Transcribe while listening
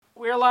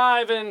We're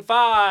live in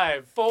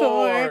 5, 4,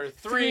 Four,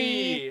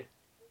 3.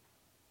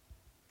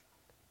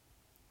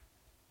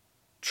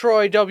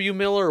 Troy W.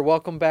 Miller,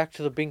 welcome back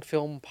to the Bink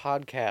Film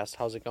Podcast.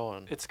 How's it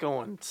going? It's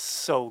going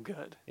so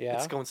good. Yeah?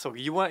 It's going so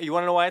good. You want to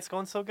know why it's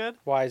going so good?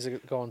 Why is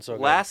it going so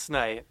good? Last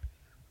night,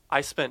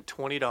 I spent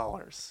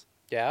 $20.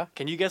 Yeah?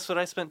 Can you guess what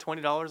I spent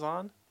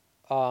 $20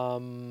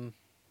 on?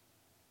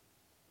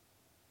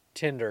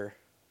 Tinder.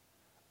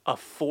 A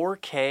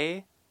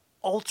 4K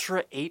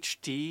Ultra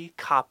HD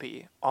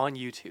copy on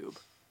YouTube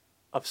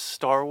of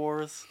Star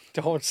Wars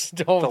Don't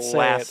The say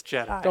Last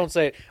it. Jedi. Don't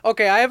say it.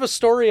 Okay, I have a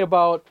story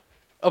about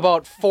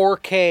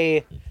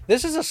 4K.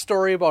 This is a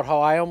story about how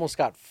I almost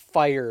got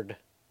fired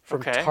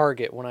from Okay.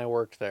 Target when I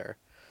worked there.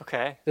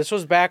 Okay. This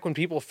was back when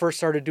people first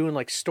started doing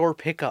like store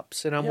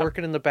pickups, and I'm Yep.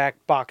 working in the back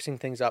boxing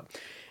things up.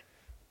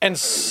 And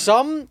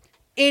some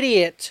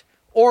idiot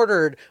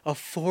ordered a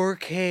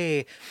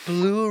 4K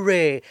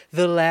Blu-ray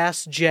The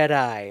Last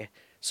Jedi.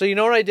 So you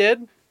know what I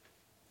did?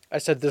 I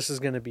said, this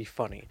is going to be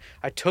funny.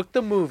 I took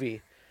the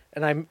movie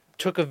and I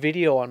took a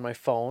video on my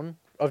phone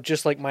of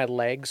just like my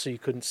legs so you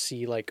couldn't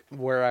see like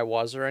where I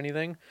was or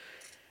anything.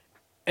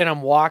 And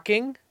I'm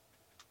walking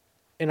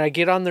and I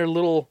get on their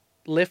little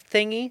lift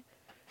thingy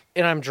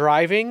and I'm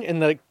driving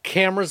and the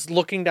camera's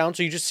looking down.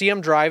 So you just see I'm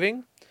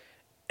driving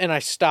and I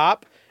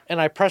stop and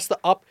I press the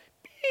up,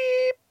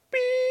 beep,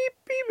 beep,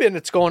 beep. And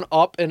it's going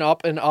up and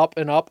up and up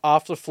and up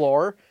off the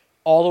floor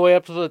all the way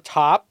up to the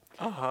top.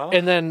 Uh-huh.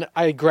 And then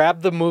I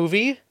grab the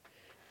movie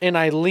and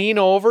I lean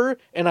over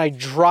and I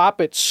drop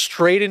it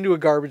straight into a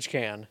garbage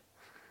can.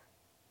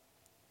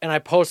 And I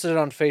posted it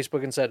on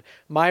Facebook and said,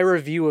 my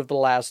review of The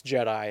Last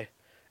Jedi.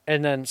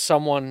 And then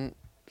someone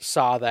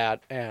saw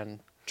that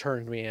and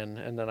turned me in,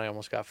 and then I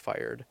almost got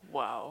fired.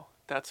 Wow.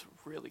 That's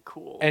really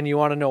cool. And you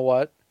want to know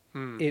what?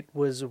 It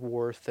was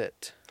worth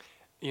it.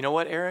 You know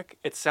what, Eric?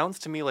 It sounds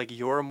to me like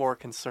you're more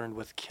concerned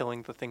with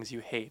killing the things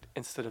you hate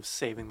instead of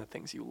saving the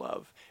things you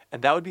love.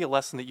 And that would be a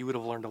lesson that you would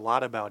have learned a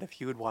lot about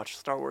if you had watched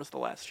Star Wars The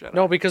Last Jedi.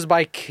 No, because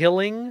by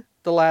killing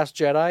The Last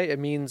Jedi, it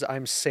means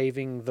I'm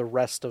saving the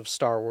rest of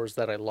Star Wars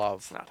that I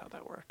love. That's not how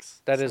that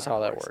works. That That's is not how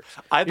that works.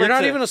 I'd You're like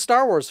not to- even a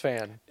Star Wars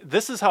fan.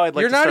 This is how I'd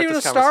like You're to not start even a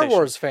this Star conversation.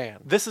 Wars fan.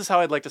 This is how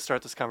I'd like to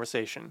start this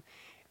conversation.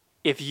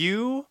 If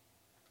you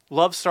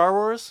love Star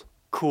Wars,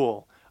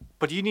 cool.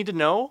 But you need to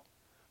know,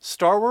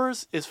 Star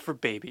Wars is for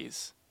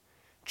babies.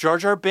 Jar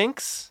Jar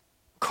Binks,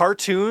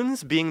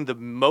 cartoons being the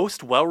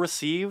most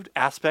well-received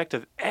aspect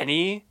of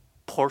any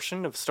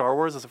portion of Star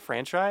Wars as a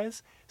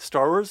franchise,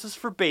 Star Wars is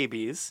for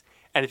babies.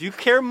 And if you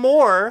care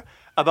more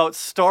about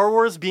Star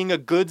Wars being a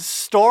good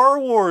Star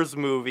Wars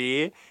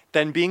movie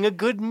than being a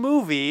good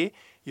movie,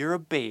 you're a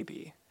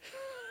baby.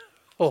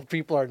 Well,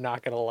 people are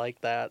not going to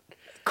like that.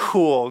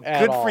 Cool. At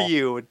Good all. for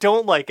you.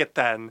 Don't like it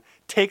then.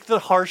 Take the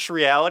harsh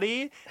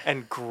reality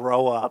and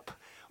grow up.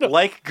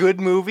 Like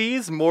good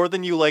movies more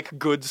than you like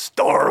good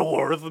Star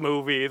Wars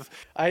movies.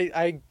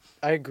 I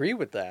agree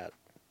with that.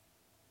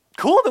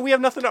 Cool, then we have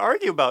nothing to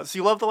argue about. So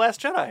you love The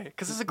Last Jedi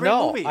because it's a great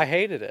movie. No, I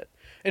hated it.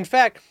 In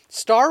fact,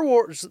 Star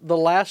Wars The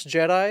Last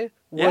Jedi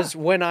was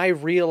when I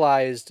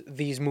realized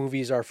these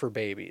movies are for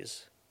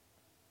babies.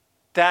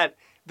 That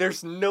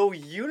there's no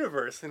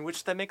universe in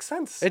which that makes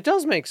sense. It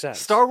does make sense.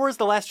 Star Wars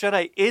The Last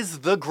Jedi is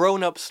the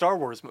grown-up Star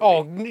Wars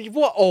movie.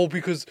 What? Oh,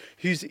 because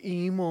he's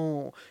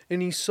emo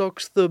and he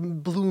sucks the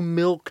blue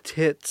milk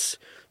tits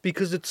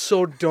because it's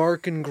so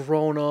dark and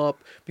grown up.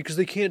 Because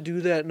they can't do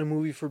that in a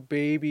movie for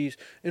babies.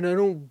 And I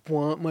don't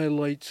want my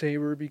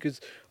lightsaber because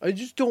I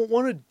just don't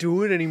want to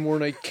do it anymore.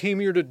 And I came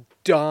here to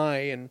die.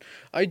 And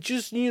I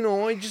just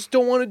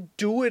don't want to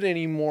do it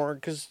anymore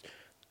because.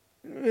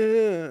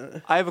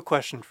 I have a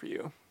question for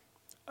you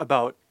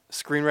about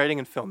screenwriting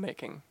and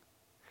filmmaking.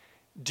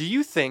 Do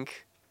you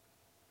think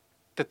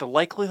that the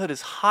likelihood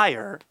is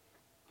higher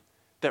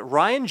that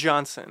Rian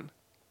Johnson,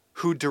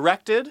 who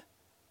directed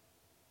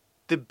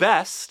the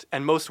best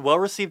and most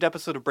well-received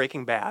episode of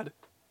Breaking Bad,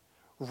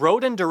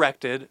 wrote and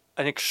directed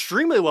an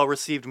extremely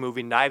well-received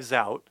movie, Knives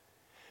Out,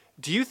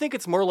 do you think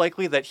it's more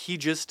likely that he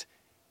just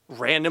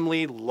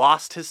randomly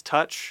lost his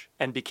touch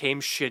and became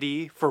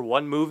shitty for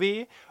one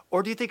movie?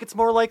 Or do you think it's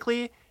more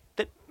likely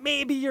that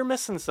maybe you're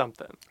missing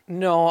something?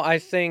 No, I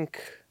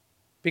think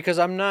because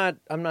I'm not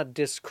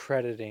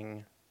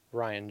discrediting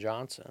Rian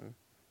Johnson.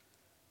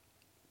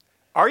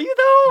 Are you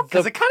though?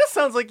 Because it kind of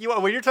sounds like you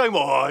are. When you're talking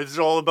about, it's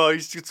all about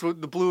he's just the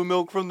blue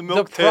milk from the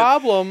milk tit.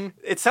 Problem.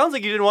 It sounds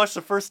like you didn't watch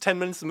the first 10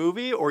 minutes of the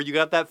movie, or you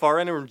got that far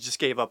in and just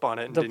gave up on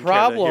it and didn't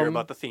care to hear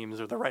about the themes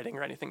or the writing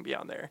or anything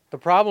beyond there. The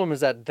problem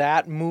is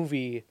that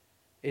movie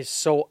is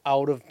so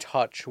out of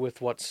touch with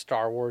what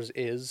Star Wars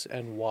is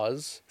and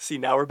was. See,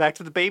 now we're back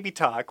to the baby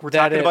talk. We're That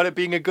talking it- about it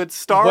being a good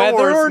Star Wars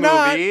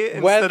movie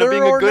instead of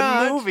being a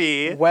good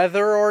movie.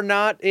 Whether or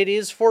not it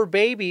is for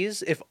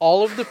babies, if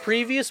all of the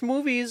previous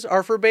movies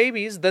are for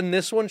babies, then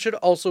this one should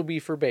also be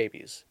for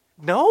babies.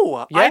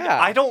 No, Yeah.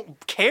 I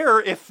don't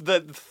care if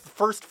the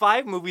first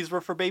 5 movies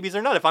were for babies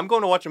or not. If I'm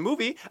going to watch a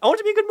movie, I want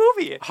it to be a good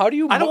movie. How do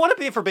you I don't want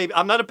to be for baby.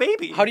 I'm not a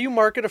baby. How do you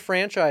market a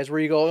franchise where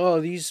you go, oh,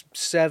 these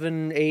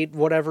 7, 8,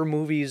 whatever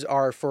movies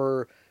are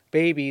for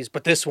babies,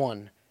 but this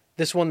one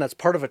that's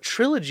part of a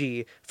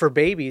trilogy for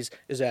babies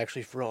is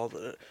actually for all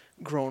the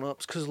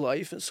grown-ups because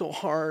life is so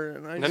hard.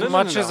 And as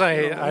much as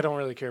I don't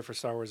really care for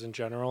Star Wars in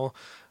general,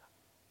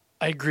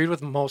 I agreed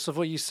with most of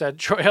what you said,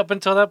 Troy, up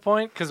until that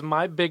point, because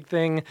my big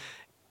thing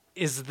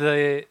is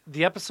the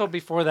episode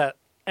before that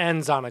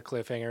ends on a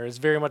cliffhanger is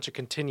very much a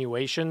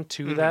continuation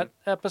to that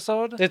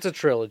episode. It's a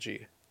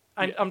trilogy.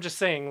 I'm just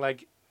saying,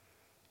 like,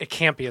 it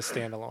can't be a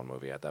standalone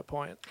movie at that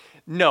point.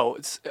 No,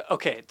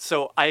 okay.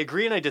 So I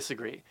agree and I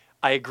disagree.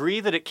 I agree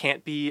that it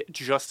can't be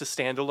just a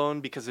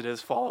standalone because it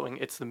is following.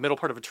 It's the middle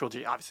part of a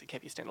trilogy. Obviously, it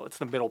can't be a standalone. It's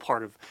the middle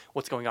part of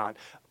what's going on.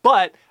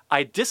 But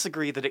I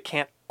disagree that it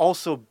can't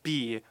also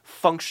be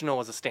functional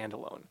as a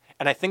standalone.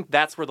 And I think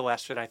that's where The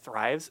Last Jedi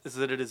thrives, is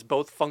that it is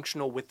both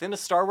functional within a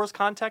Star Wars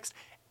context,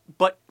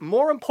 but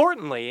more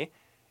importantly,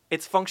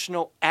 it's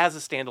functional as a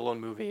standalone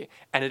movie.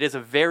 And it is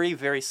a very,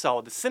 very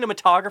solid. The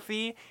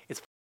cinematography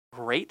is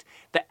great.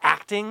 The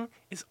acting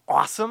is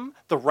awesome.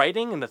 The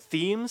writing and the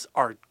themes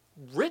are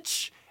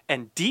rich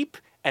and deep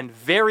and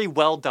very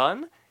well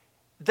done.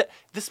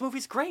 This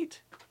movie's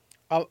great.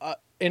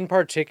 In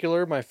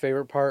particular, my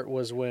favorite part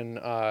was when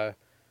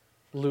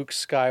Luke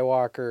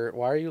Skywalker...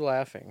 Why are you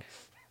laughing?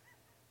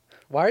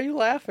 Why are you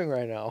laughing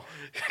right now?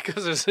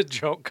 Because there's a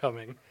joke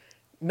coming.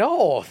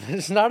 No,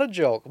 it's not a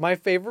joke. My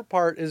favorite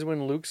part is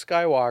when Luke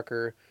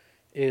Skywalker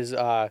is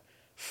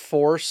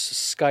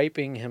force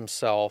Skyping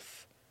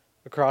himself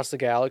across the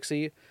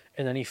galaxy,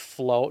 and then he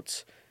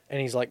floats,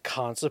 and he's like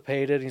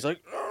constipated, and he's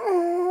like...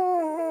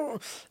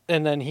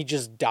 And then he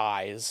just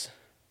dies.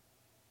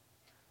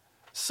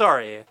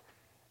 Sorry.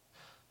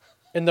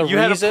 And the you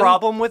had a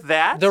problem with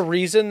that? The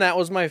reason that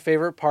was my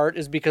favorite part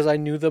is because I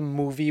knew the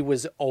movie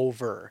was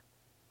over.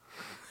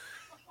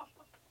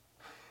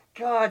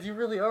 God, you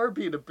really are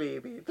being a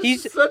baby.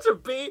 He's such a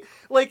baby.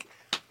 Like,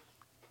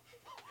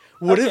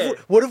 what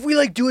if we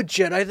like do a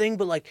Jedi thing,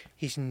 but like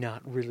he's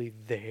not really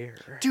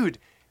there, dude?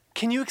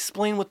 Can you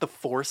explain what the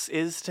Force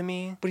is to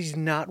me? But he's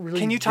not really.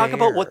 Can you talk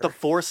about what the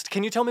Force?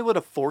 Can you tell me what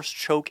a Force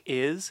choke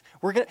is?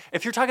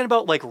 If you're talking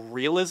about like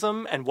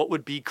realism and what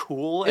would be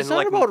cool, it's and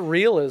not about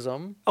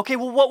realism. Okay,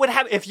 well, what would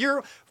happen if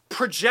you're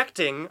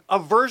projecting a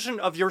version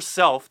of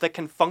yourself that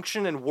can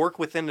function and work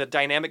within a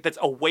dynamic that's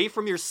away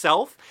from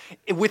yourself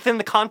within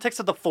the context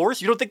of the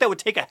Force? You don't think that would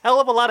take a hell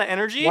of a lot of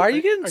energy? Why are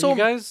you getting so? Are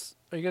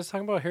you guys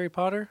talking about Harry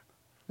Potter?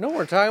 No,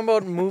 we're talking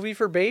about a movie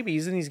for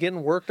babies, and he's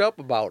getting worked up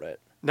about it.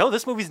 No,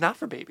 this movie's not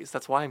for babies.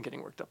 That's why I'm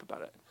getting worked up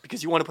about it.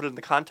 Because you want to put it in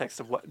the context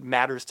of what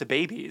matters to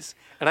babies.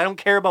 And I don't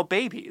care about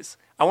babies.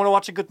 I want to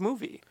watch a good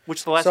movie,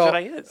 which The Last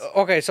Jedi is.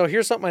 Okay, so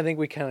here's something I think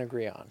we can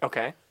agree on.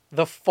 Okay.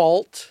 The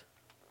fault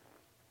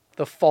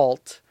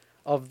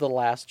of The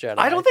Last Jedi.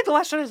 I don't think The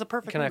Last Jedi is a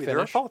perfect movie. Can I finish? There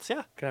are faults,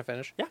 yeah. Can I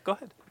finish? Yeah, go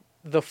ahead.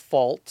 The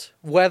fault,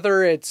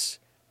 whether it's...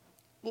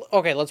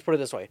 Okay, let's put it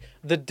this way.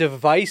 The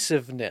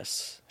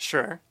divisiveness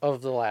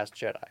of The Last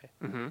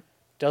Jedi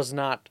does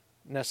not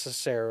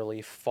necessarily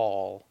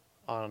fall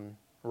on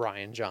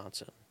Rian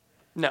Johnson.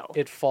 No.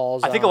 It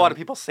falls I think a lot of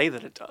people say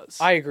that it does.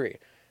 I agree.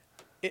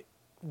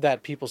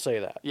 That people say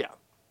that. Yeah.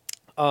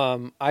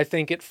 I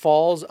think it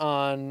falls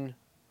on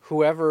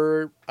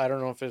whoever, I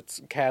don't know if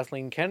it's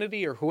Kathleen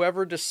Kennedy or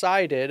whoever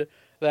decided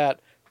that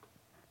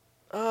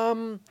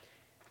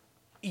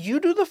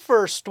you do the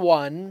first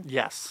one.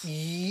 Yes.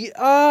 You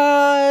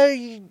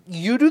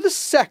do the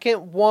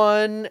second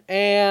one,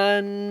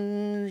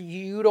 and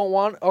you don't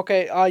want...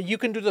 Okay, you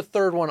can do the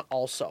third one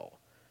also.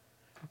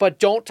 But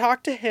don't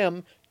talk to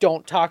him.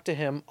 Don't talk to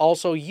him.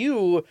 Also,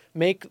 you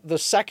make the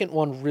second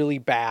one really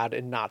bad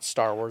and not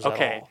Star Wars at all.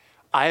 Okay.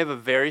 I have a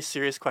very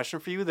serious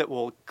question for you that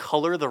will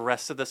color the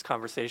rest of this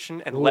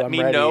conversation and I'm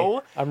ready.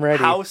 know I'm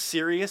ready. how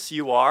serious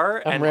you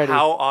are I'm and ready.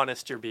 how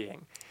honest you're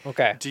being.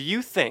 Okay. Do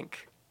you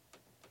think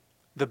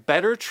the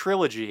better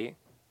trilogy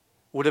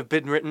would have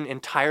been written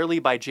entirely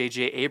by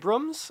J.J.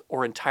 Abrams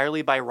or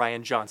entirely by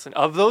Rian Johnson?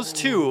 Of those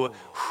two,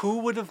 who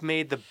would have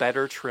made the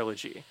better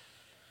trilogy?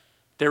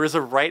 There is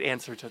a right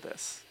answer to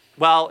this.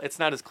 Well, it's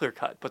not as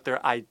clear-cut, but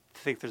I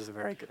think there's a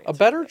very good answer. A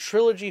better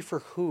trilogy for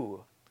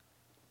who?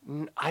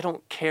 I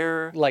don't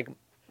care. Like,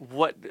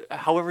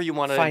 however you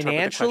want to interpret the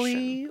question.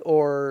 financially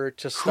or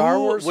to Star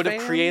Wars Who would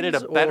have created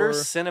a better or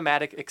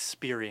cinematic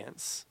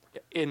experience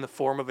in the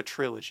form of a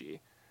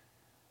trilogy?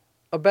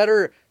 a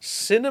better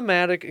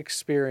cinematic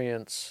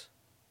experience?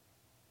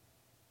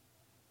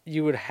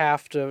 You would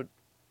have to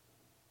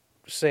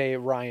say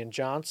Rian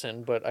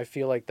Johnson, but I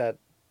feel like that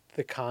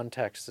the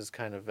context is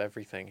kind of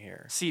everything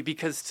here. See,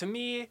 because to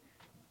me,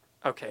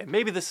 okay,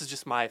 maybe this is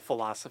just my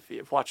philosophy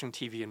of watching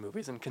TV and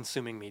movies and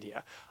consuming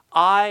media.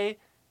 I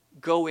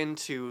go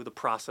into the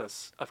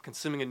process of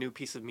consuming a new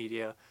piece of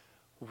media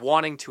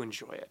wanting to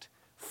enjoy it,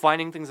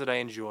 finding things that I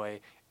enjoy,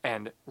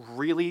 and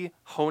really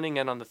honing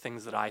in on the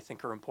things that I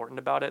think are important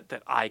about it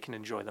that I can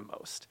enjoy the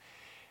most.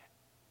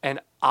 And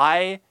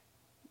I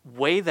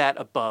weigh that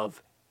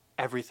above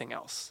everything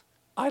else.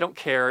 I don't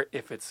care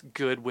if it's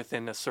good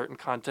within a certain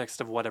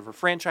context of whatever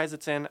franchise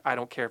it's in. I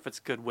don't care if it's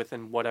good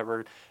within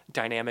whatever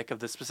dynamic of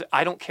the specific.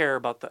 I don't care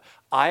about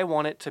I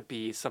want it to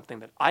be something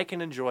that I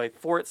can enjoy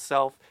for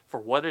itself, for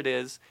what it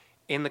is,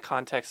 in the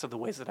context of the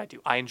ways that I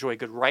do. I enjoy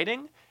good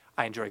writing.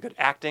 I enjoy good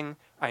acting.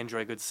 I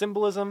enjoy good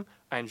symbolism.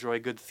 I enjoy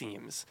good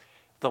themes.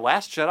 The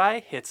Last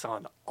Jedi hits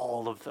on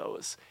all of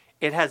those.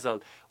 It has a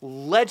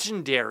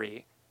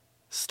legendary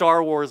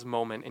Star Wars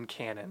moment in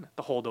canon,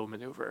 the Holdo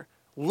maneuver.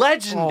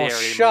 Legendary. Oh,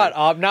 shut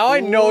up. Now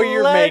I know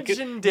you're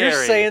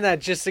Legendary. saying that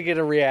just to get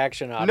a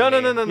reaction out No, of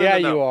me. no. Yeah,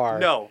 no. you are.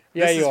 No.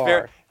 Yeah, this you is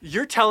are.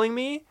 You're telling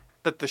me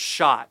that the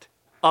shot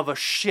of a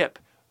ship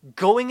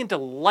going into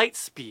light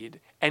speed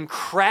and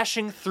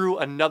crashing through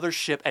another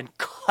ship and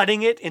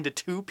cutting it into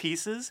two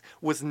pieces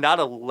was not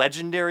a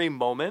legendary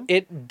moment?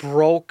 It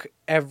broke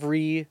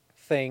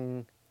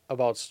everything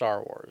about Star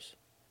Wars.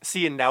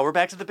 See, and now we're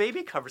back to the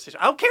baby conversation.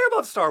 I don't care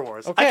about Star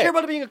Wars. Okay. I care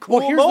about it being a cool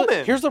here's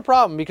moment. Here's the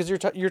problem, because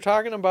you're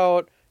talking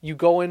about you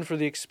go in for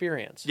the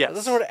experience. Yes.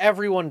 That's what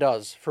everyone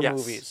does for Yes.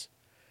 movies.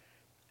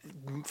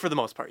 For the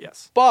most part,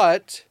 yes.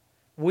 But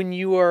when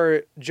you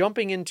are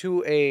jumping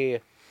into a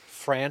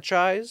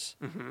franchise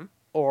Mm-hmm.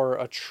 or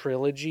a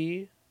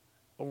trilogy,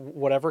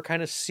 whatever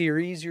kind of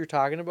series you're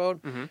talking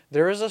about, Mm-hmm.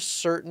 there is a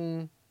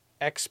certain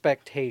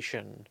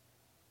expectation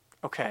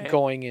Okay.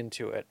 going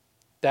into it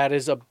that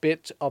is a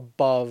bit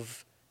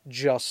above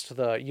just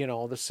the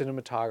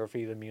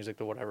cinematography, the music,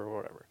 the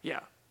whatever.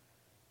 Yeah.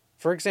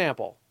 For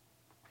example,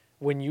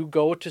 when you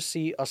go to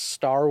see a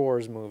Star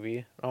Wars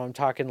movie, I'm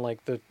talking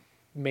like the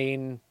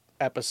main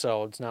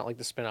episodes, not like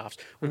the spin-offs.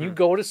 When you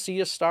go to see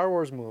a Star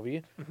Wars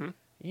movie, Mm-hmm.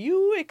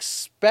 you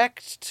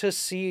expect to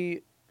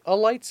see a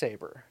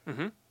lightsaber,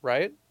 Mm-hmm.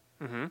 right?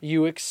 Mm-hmm.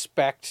 You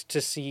expect to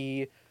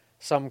see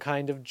some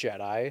kind of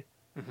Jedi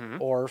Mm-hmm.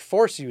 or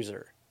Force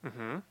user.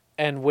 Mm-hmm.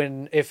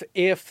 And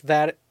if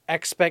that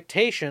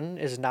expectation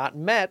is not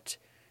met,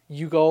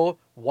 you go,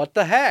 what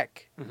the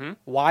heck? Mm-hmm.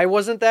 Why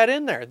wasn't that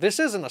in there? This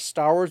isn't a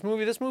Star Wars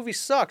movie. This movie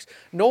sucks.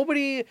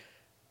 Nobody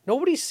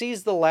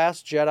sees The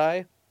Last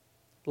Jedi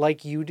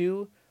like you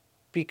do,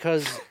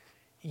 because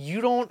you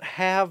don't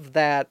have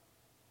that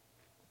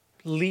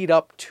lead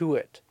up to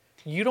it.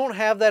 You don't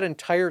have that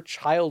entire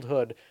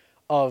childhood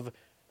of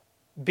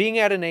being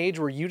at an age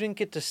where you didn't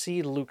get to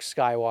see Luke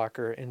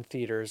Skywalker in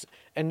theaters.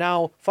 And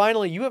now,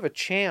 finally, you have a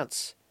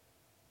chance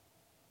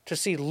to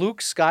see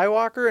Luke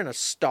Skywalker in a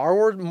Star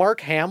Wars.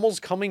 Mark Hamill's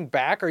coming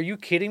back. Are you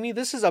kidding me?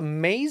 This is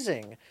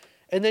amazing.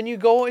 And then you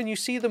go and you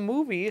see the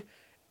movie,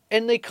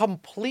 and they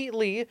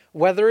completely,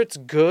 whether it's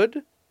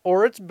good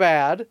or it's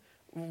bad,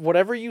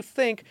 whatever you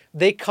think,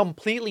 they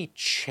completely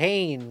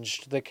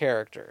changed the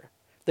character.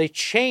 They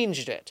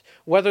changed it.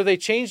 Whether they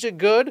changed it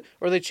good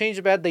or they changed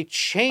it bad, they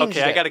changed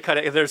it. Okay, I got to cut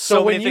it. There's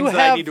so many things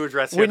that I need to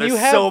address here. There's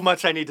so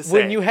much I need to say.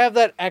 When you have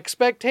that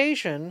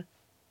expectation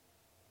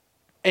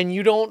and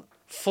you don't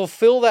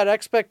fulfill that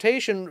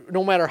expectation,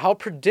 no matter how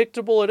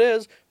predictable it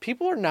is,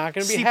 people are not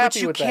going to be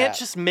happy with that. But you can't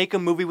just make a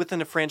movie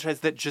within a franchise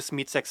that just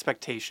meets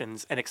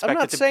expectations and expect I'm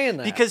not it to... saying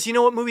that. Because you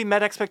know what movie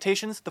met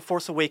expectations? The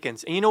Force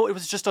Awakens. And you know, it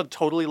was just a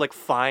totally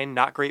fine,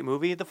 not great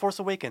movie. The Force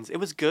Awakens. It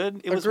was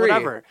good. It was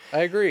whatever. I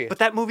agree. But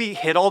that movie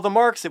hit all the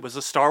marks. It was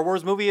a Star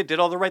Wars movie. It did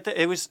all the right thing.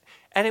 It was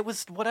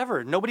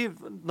whatever. Nobody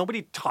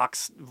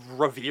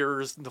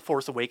reveres The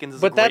Force Awakens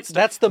as a great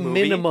that's the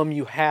movie. minimum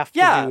you have to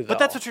do, though. But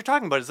that's what you're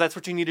talking about, is that's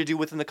what you need to do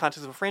within the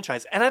context of a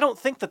franchise. And I don't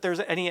think that there's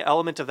any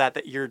element of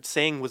that you're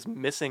saying was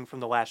missing from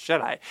The Last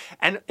Jedi.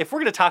 And if we're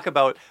going to talk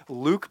about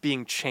Luke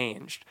being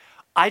changed,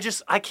 I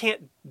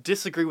can't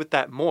disagree with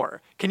that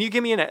more. Can you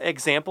give me an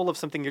example of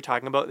something you're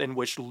talking about in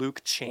which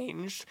Luke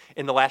changed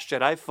in The Last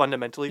Jedi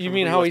fundamentally from You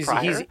mean who how he was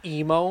prior? he's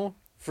emo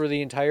for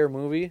the entire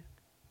movie?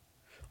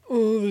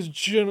 Oh, the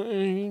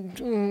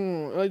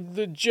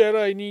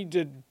Jedi need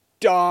to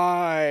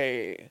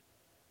die.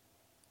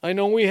 I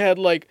know we had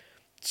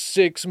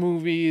 6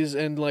 movies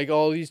and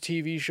all these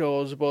TV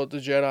shows about the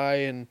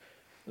Jedi and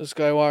the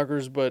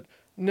Skywalkers, but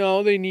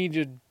no, they need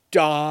to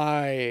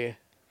die.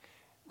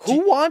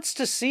 Who wants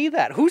to see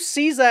that? Who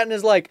sees that and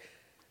is like,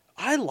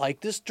 I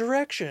like this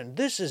direction.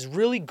 This is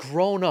really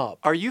grown up.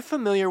 Are you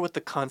familiar with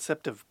the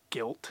concept of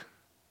guilt?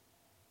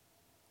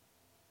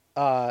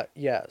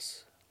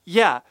 Yes.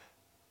 Yeah.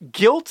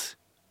 Guilt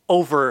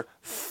over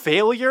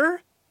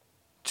failure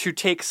to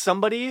take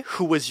somebody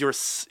who was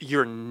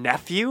your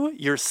nephew,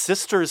 your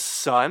sister's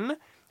son,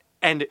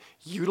 and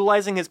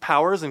utilizing his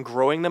powers and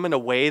growing them in a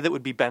way that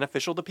would be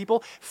beneficial to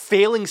people,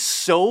 failing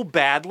so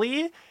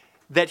badly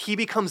that he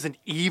becomes an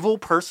evil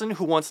person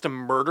who wants to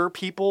murder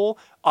people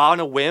on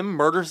a whim,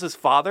 murders his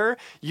father.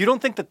 You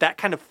don't think that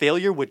kind of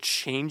failure would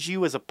change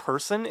you as a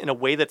person in a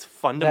way that's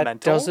fundamental?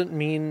 That doesn't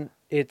mean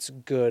it's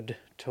good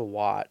to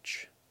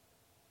watch.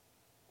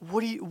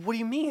 What do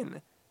you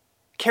mean?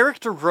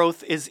 Character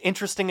growth is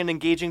interesting and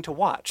engaging to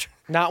watch.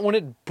 Not when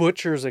it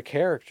butchers a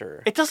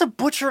character. It doesn't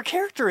butcher a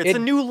character. It's a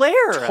new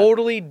layer.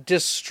 Totally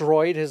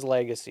destroyed his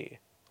legacy.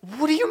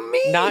 What do you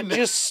mean? Not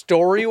just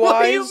story-wise.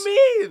 What do you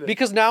mean?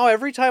 Because now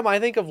every time I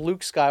think of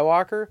Luke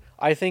Skywalker,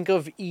 I think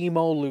of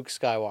emo Luke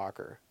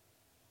Skywalker.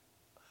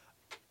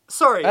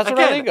 Sorry. That's what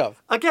I think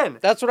of. Again.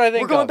 That's what I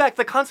think We're going of. back.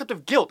 The concept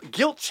of guilt.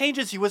 Guilt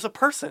changes you as a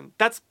person.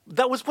 That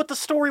was what the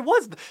story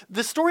was.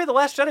 The story of The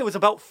Last Jedi was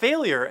about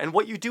failure and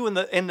what you do in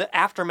the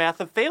aftermath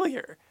of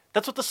failure.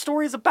 That's what the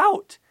story is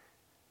about.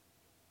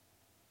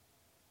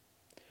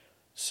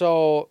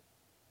 So...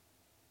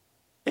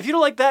 If you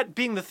don't like that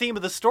being the theme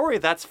of the story,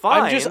 that's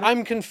fine.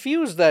 I'm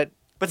confused that...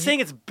 But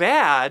saying it's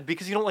bad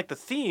because you don't like the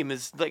theme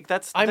is like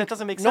that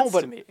doesn't make sense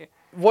to me.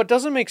 What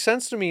doesn't make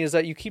sense to me is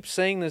that you keep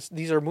saying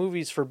these are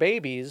movies for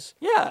babies.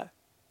 Yeah.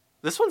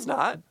 This one's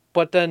not.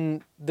 But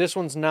then this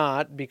one's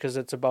not because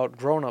it's about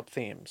grown-up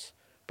themes.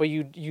 But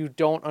you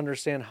don't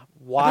understand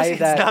why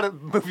it's not a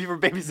movie for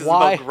babies. It's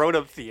why, about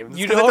grown-up themes.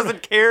 You Because it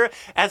doesn't care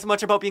as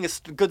much about being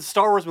a good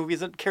Star Wars movie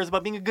as it cares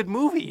about being a good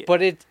movie.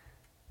 But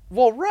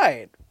well,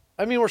 right.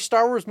 I mean, were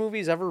Star Wars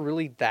movies ever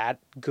really that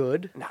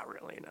good? Not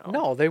really, no.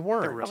 No, they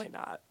weren't. They're really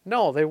not.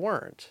 No, they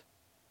weren't.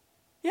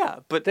 Yeah,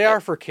 but... They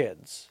are for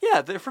kids.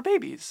 Yeah, they're for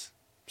babies.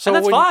 So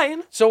and that's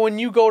fine. So when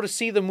you go to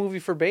see the movie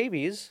for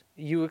babies,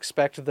 you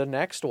expect the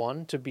next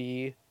one to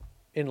be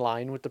in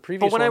line with the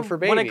previous one for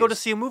babies. When I go to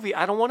see a movie,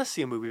 I don't want to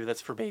see a movie that's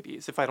for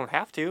babies if I don't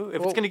have to. If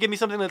it's going to give me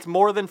something that's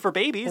more than for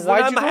babies,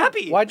 then I'm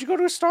happy. Why'd you go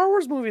to a Star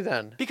Wars movie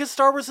then? Because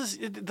Star Wars is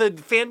the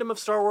fandom of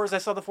Star Wars. I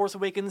saw The Force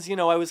Awakens,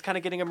 I was kind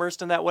of getting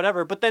immersed in that,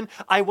 whatever. But then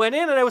I went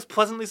in and I was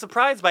pleasantly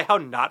surprised by how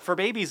not for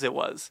babies it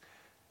was.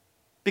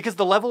 Because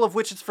the level of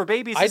which it's for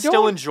babies is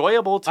still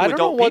enjoyable to adult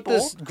people. I don't know what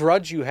this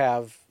grudge you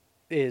have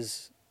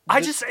is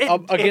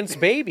against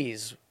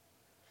babies.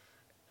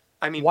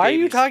 I mean, why are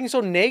you talking so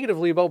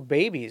negatively about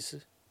babies?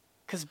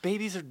 Because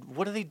babies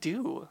what do they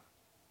do?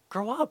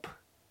 Grow up.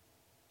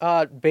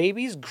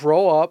 Babies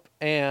grow up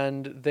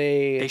and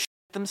they shit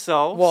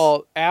themselves.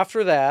 Well,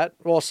 after that,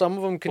 some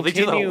of them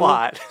continue. Well, they do that a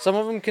lot. Some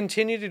of them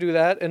continue to do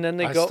that, and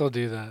then I still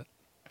do that.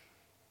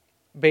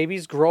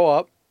 Babies grow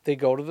up. They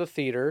go to the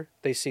theater.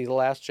 They see The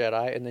Last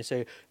Jedi, and they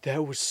say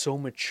that was so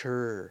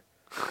mature.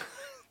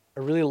 I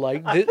really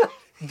like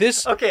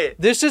this. Okay.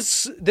 This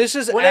is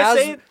when as I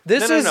say,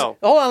 this no, is. no.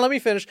 Hold on, let me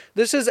finish.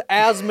 This is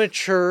as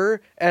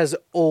mature as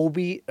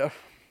I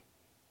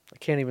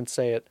can't even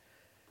say it.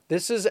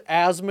 This is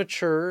as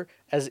mature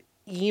as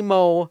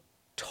emo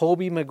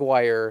Tobey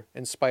Maguire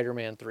in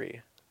Spider-Man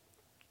 3.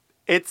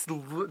 It's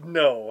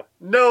no,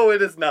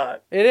 it is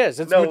not. It is.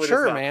 It's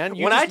mature, man.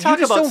 When I talk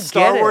about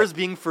Star Wars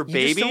being for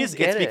babies,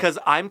 it's because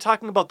I'm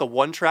talking about the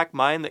one-track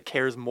mind that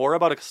cares more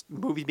about a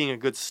movie being a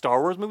good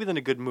Star Wars movie than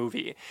a good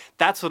movie.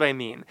 That's what I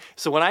mean.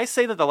 So when I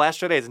say that The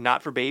Last Jedi is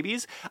not for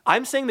babies,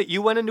 I'm saying that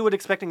you went into it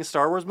expecting a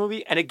Star Wars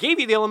movie, and it gave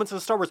you the elements of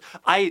a Star Wars.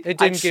 It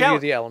didn't give you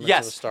the elements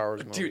of a Star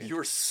Wars movie. Dude,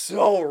 you're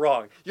so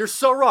wrong. You're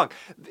so wrong.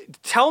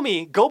 Tell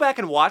me, go back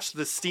and watch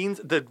the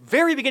scenes, the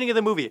very beginning of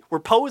the movie,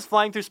 where Poe is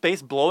flying through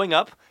space, blowing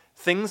up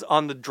things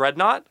on the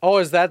dreadnought. Oh,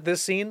 is that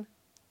this scene?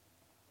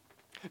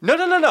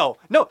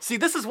 No. See,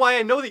 this is why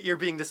I know that you're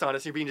being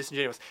dishonest, you're being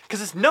disingenuous.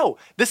 Because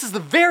this is the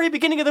very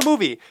beginning of the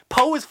movie.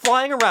 Poe is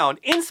flying around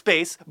in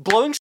space,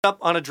 blowing shit up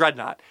on a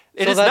dreadnought.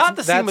 It is not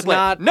the scene with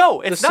Leia.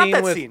 No, it's not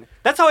that scene.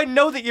 That's how I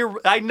know that you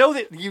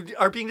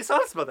are being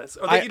dishonest about this,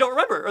 or that you don't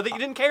remember, or that you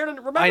didn't care to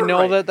remember. I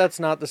know that that's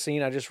not the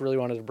scene. I just really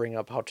wanted to bring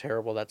up how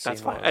terrible that scene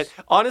was. That's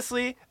fine.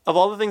 Honestly, of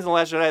all the things in The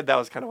Last Jedi, that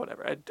was kind of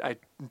whatever. I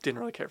didn't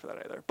really care for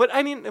that either. But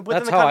I mean,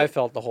 that's how I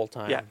felt the whole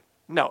time. Yeah.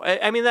 No,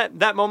 I mean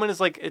that moment is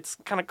like, it's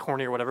kind of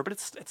corny or whatever, but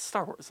it's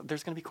Star Wars.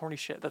 There's gonna be corny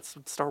shit. That's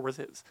what Star Wars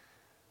is.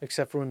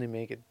 Except for when they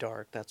make it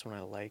dark, that's when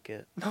I like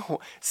it. No,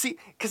 see,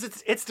 because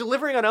it's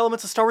delivering on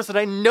elements of Star Wars that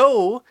I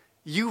know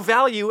you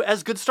value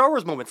as good Star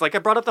Wars moments. Like I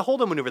brought up the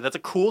Holdo maneuver. That's a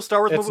cool Star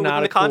Wars movie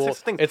within the context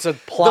of things. It's a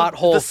plot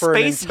hole for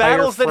an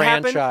entire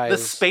franchise. The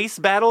space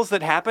battles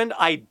that happened,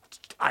 I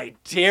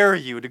dare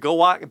you to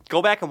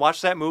go back and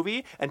watch that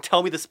movie and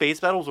tell me the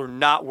space battles were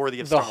not worthy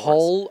of Star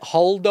Wars. The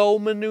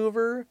Holdo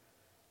maneuver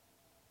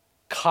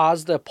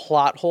caused a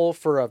plot hole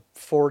for a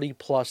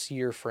 40-plus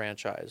year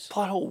franchise.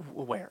 Plot hole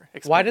where?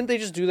 Explain. Why didn't they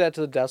just do that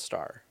to the Death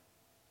Star?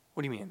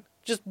 What do you mean?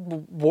 Just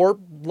warp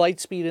light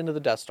speed into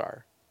the Death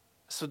Star.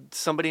 So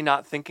somebody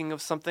not thinking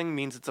of something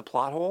means it's a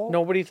plot hole?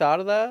 Nobody thought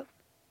of that?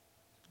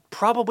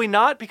 Probably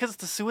not, because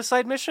it's a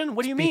suicide mission?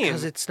 What do you mean?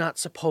 Because it's not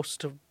supposed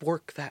to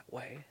work that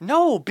way.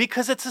 No,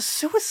 because it's a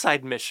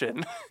suicide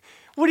mission.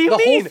 What do you mean?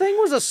 The whole thing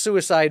was a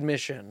suicide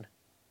mission.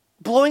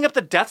 Blowing up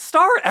the Death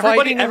Star?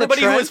 Everybody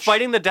who was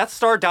fighting the Death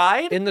Star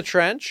died? In the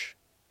trench?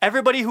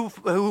 Everybody who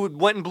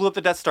went and blew up the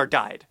Death Star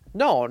died.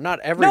 No, not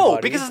everybody. No,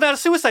 because it's not a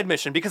suicide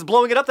mission. Because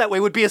blowing it up that way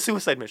would be a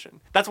suicide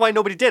mission. That's why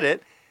nobody did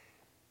it.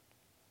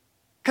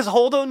 Because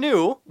Holdo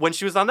knew when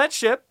she was on that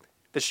ship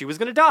that she was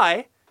going to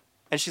die.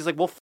 And she's like,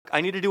 well,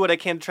 I need to do what I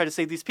can to try to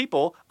save these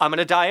people. I'm going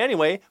to die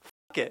anyway.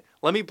 It.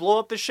 Let me blow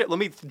up this ship. Let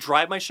me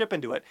drive my ship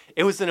into it.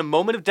 It was in a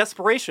moment of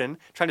desperation,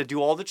 trying to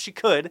do all that she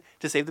could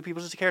to save the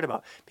people she cared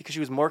about, because she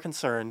was more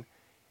concerned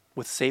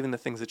with saving the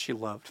things that she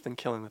loved than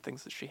killing the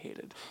things that she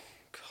hated.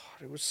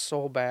 God, it was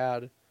so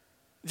bad.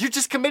 You're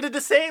just committed to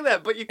saying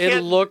that, but you can't.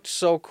 It looked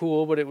so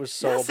cool, but it was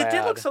so bad. Yes, it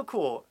did look so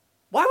cool.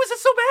 Why was it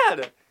so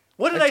bad?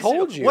 What did I I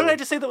told say? you. What did I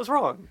just say that was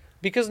wrong?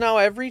 Because now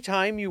every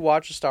time you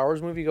watch a Star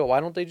Wars movie, you go, why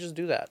don't they just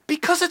do that?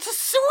 Because it's a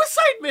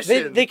suicide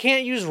mission. They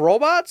can't use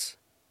robots?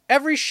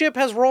 Every ship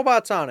has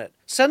robots on it.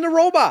 Send a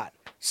robot.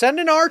 Send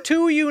an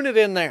R2 unit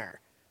in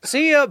there.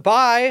 See ya.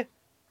 Bye.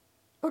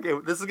 Okay,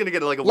 this is gonna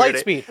get like a Light weird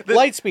speed.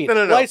 Light speed.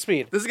 No. Light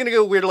speed. This is gonna get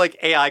a weird like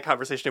AI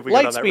conversation if we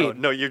go down that road.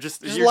 No, you're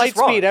just light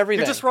wrong. speed everything.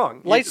 You're just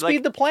wrong. Light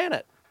speed the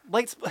planet.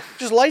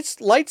 Just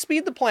light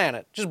speed the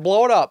planet. Just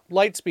blow it up.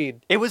 Light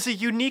speed. It was a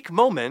unique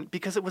moment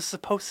because it was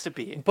supposed to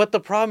be. But the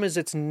problem is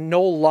it's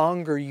no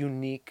longer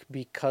unique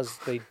because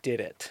they did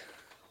it.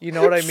 You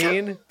know what I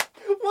mean?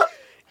 What?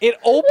 It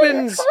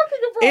opens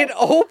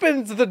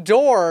the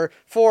door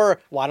for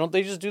why don't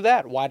they just do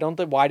that? Why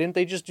didn't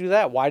they just do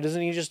that? Why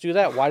doesn't he just do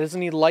that? Why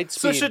doesn't he light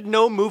speed? So should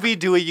no movie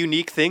do a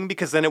unique thing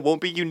because then it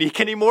won't be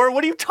unique anymore?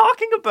 What are you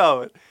talking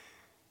about?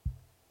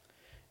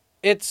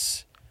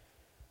 It's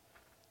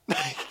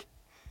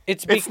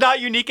not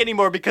unique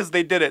anymore because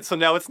they did it. So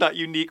now it's not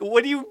unique.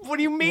 What do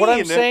you mean? What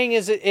I'm saying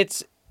is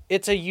it's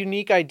a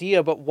unique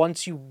idea, but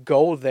once you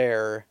go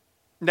there,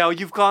 now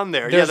you've gone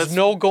there. There's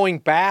no going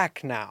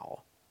back now.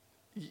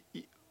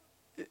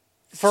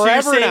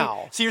 Forever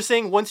now. So you're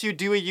saying once you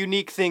do a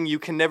unique thing, you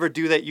can never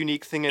do that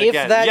unique thing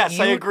again. Yes,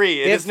 I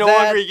agree. It is no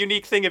longer a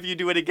unique thing if you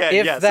do it again.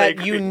 If yes,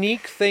 that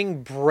unique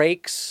thing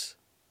breaks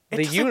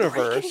the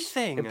universe,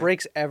 break it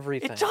breaks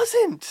everything. It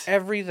doesn't.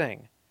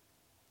 Everything.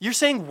 You're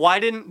saying why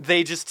didn't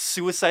they just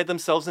suicide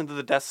themselves into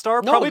the Death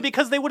Star? No. Probably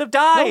because they would have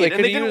died. No,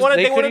 they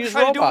wanted to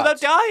try to do it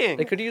without dying.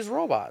 They could use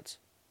robots.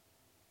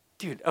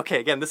 Dude, okay,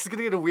 again, this is going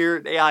to get a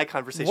weird AI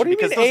conversation. What do you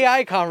mean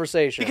AI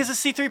conversation? Because is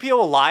C-3PO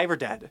alive or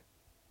dead?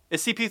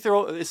 Is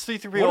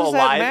C-3PO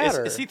alive?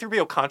 Matter? Is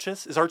C-3PO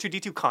conscious? Is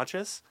R2-D2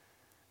 conscious?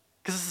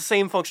 Because it's the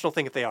same functional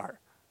thing if they are.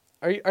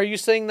 Are you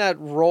saying that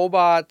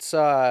robots...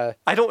 I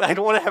don't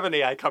want to have an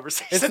AI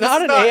conversation. It's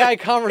not an AI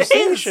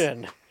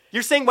conversation.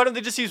 You're saying why don't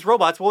they just use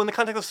robots? Well, in the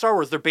context of Star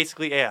Wars, they're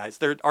basically AIs.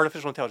 They're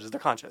artificial intelligence. They're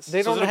conscious.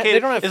 They don't have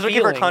Is there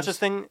feelings. a conscious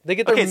thing? They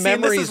get their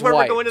memories this is where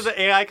wiped. we're going to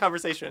the AI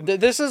conversation.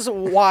 This is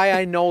why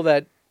I know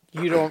that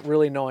you don't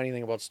really know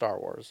anything about Star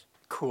Wars.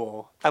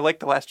 Cool. I like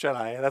The Last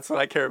Jedi. That's what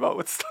I care about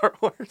with Star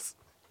Wars.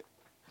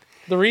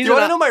 The reason Do you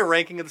want to know my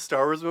ranking of the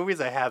Star Wars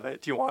movies? I have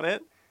it. Do you want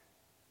it?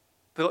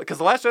 Because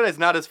The Last Jedi is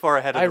not as far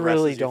ahead of the rest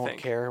as you think. I really don't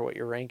care what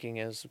your ranking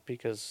is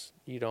because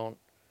you don't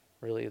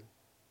really...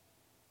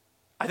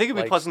 I think you'd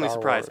be pleasantly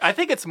Star surprised. Wars. I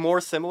think it's more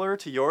similar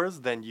to yours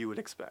than you would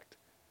expect.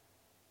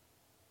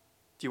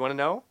 Do you want to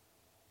know?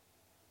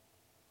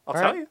 I'll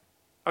tell you.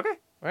 Okay.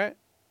 All right.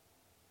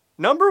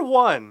 Number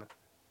 1,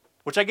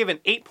 which I give an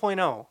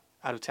 8.0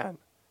 out of 10.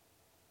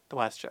 The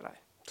Last Jedi.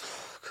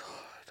 Oh,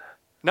 God.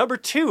 Number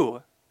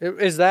 2.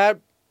 Is that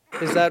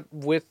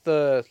with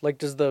the... Like,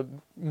 does the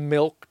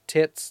milk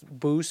tits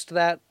boost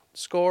that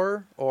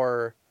score?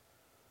 Or...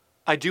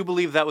 I do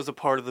believe that was a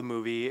part of the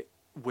movie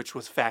which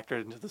was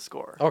factored into the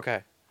score.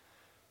 Okay.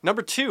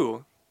 Number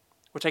 2,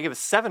 which I give a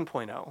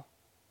 7.0.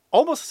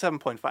 Almost a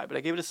 7.5, but I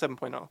gave it a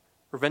 7.0.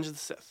 Revenge of the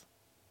Sith.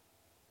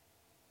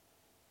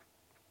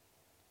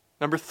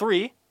 Number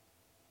 3,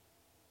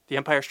 The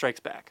Empire Strikes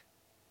Back.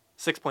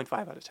 6.5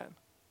 out of 10.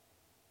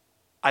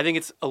 I think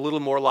it's a little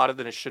more lauded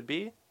than it should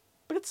be,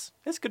 but it's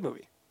a good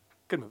movie.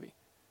 Good movie.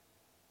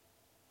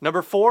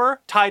 Number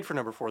 4, tied for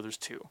number 4, there's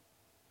 2.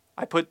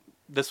 I put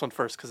this one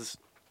first because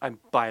I'm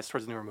biased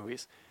towards newer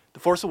movies.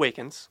 The Force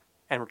Awakens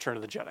and Return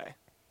of the Jedi.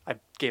 I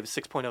gave a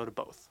 6.0 to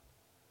both.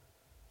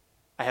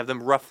 I have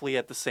them roughly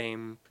at the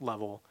same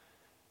level.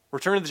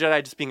 Return of the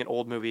Jedi just being an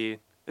old movie,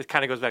 it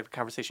kind of goes back to the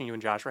conversation you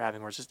and Josh were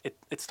having where it's just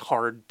it's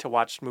hard to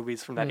watch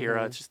movies from that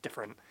era. It's just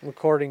different.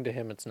 According to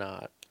him, it's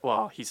not.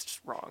 Well, he's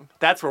just wrong.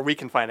 That's where we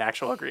can find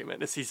actual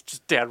agreement. Is he's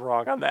just dead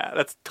wrong on that.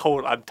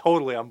 I'm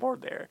totally on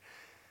board there.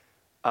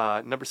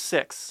 Number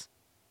 6,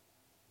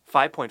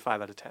 5.5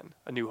 out of 10.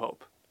 A New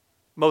Hope.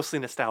 Mostly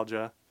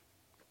nostalgia.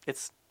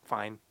 It's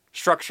fine.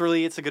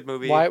 Structurally, it's a good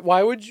movie.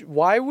 Why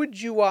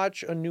would you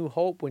watch A New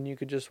Hope when you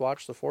could just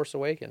watch The Force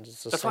Awakens?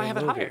 It's the That's same why I have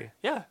it movie. higher.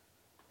 Yeah.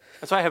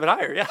 That's why I have it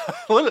higher. Yeah.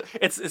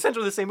 It's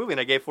essentially the same movie, and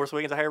I gave Force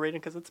Awakens a higher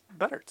rating because it's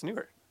better. It's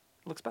newer.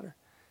 It looks better.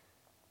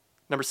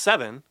 Number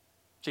 7,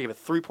 which I gave a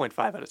 3.5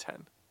 out of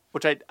 10.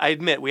 Which I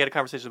admit, we had a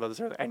conversation about this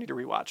earlier. I need to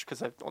rewatch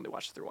because I've only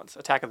watched it through once.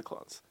 Attack of the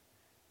Clones.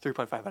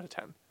 3.5 out of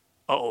 10.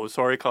 Uh-oh,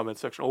 sorry, comment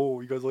section.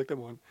 Oh, you guys like that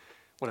one.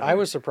 Whatever. I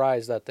was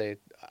surprised that they...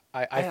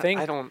 I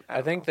think know.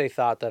 they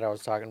thought that I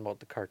was talking about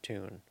the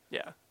cartoon.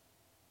 Yeah.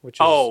 Which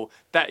is,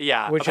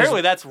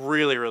 Apparently that's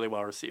really, really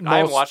well received. I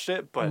haven't watched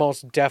it, but...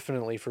 Most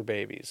definitely for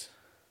babies.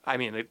 I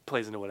mean, it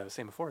plays into what I was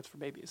saying before. It's for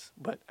babies.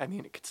 But, I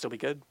mean, it could still be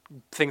good.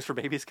 Things for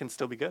babies can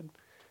still be good.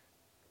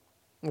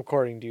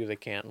 According to you, they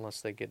can't unless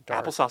they get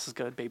dark. Applesauce is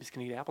good. Babies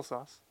can eat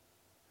applesauce.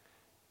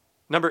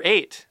 Number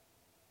 8.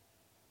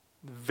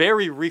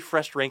 Very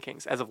refreshed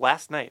rankings. As of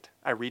last night,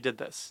 I redid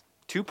this.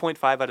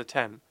 2.5 out of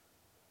 10.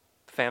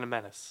 Phantom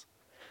Menace.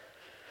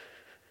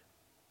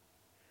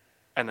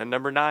 And then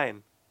number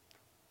 9.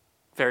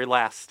 Very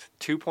last.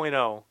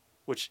 2.0,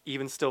 which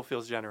even still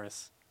feels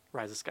generous.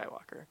 Rise of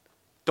Skywalker.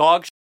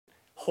 Dog shit.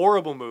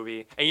 Horrible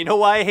movie. And you know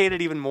why I hate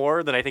it even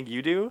more than I think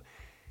you do?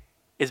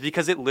 is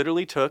because it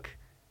literally took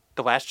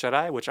The Last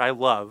Jedi, which I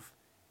love,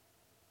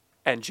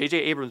 and J.J.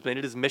 Abrams made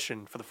it his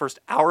mission for the first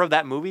hour of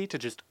that movie to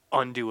just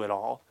undo it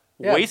all.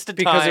 Yeah, Wasted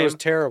time. because it was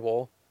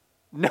terrible.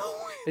 No.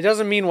 It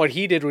doesn't mean what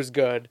he did was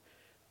good,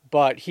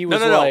 but he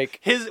was No. like...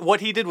 What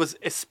he did was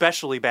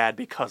especially bad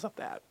because of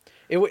that.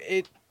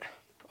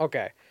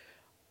 Okay.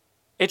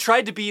 It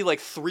tried to be like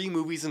 3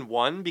 movies in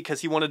one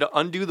because he wanted to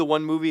undo the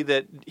one movie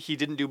that he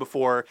didn't do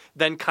before,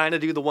 then kind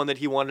of do the one that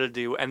he wanted to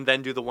do, and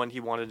then do the one he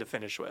wanted to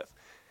finish with.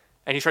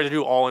 And he tried to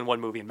do all in one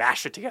movie and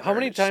mash it together. How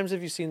many times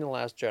have you seen The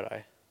Last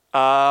Jedi?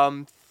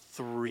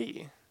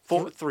 3.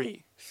 4,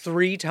 3.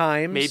 3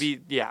 times?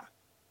 Maybe, yeah.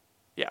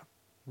 Yeah.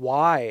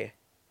 Why?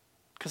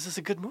 Because it's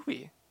a good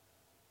movie.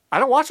 I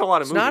don't watch a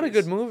lot of It's movies. not a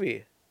good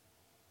movie.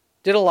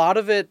 Did a lot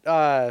of it,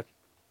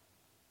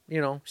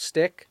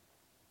 stick?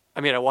 I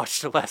mean, I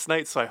watched it last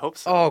night, so I hope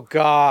so. Oh,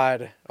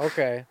 God.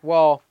 Okay.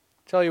 Well,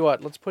 tell you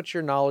what. Let's put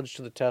your knowledge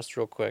to the test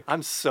real quick.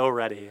 I'm so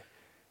ready.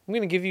 I'm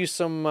going to give you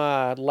some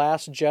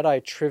Last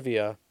Jedi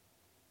trivia.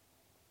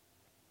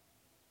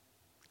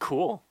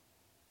 Cool.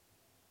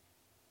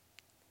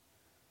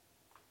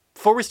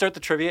 Before we start the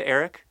trivia,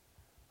 Eric,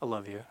 I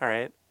love you, all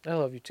right? I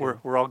love you, too.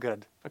 We're all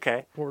good,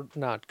 okay? We're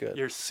not good.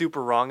 You're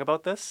super wrong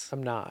about this,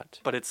 I'm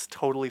not. but it's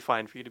totally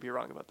fine for you to be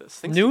wrong about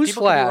this. People can be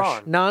Newsflash.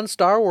 wrong.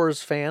 Non-Star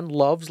Wars fan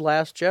loves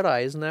Last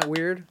Jedi. Isn't that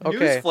weird?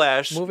 Okay.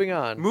 Newsflash. Moving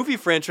on. Movie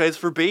franchise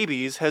for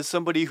babies has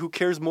somebody who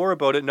cares more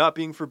about it not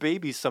being for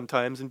babies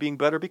sometimes and being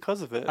better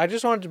because of it. I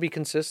just want it to be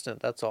consistent.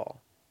 That's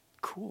all.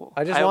 Cool.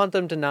 I just want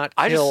them to not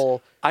I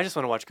kill. I just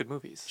want to watch good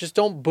movies. Just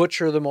don't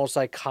butcher the most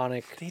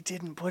iconic They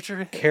didn't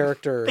butcher it.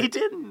 character They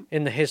didn't.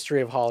 in the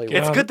history of Hollywood.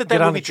 It's on- good that get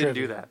that on movie the didn't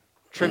do trivia.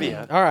 that.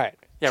 Trivia. All right.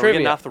 Yeah, we're Trivia.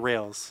 getting off the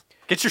rails.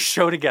 Get your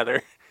show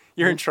together.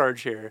 You're in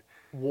charge here.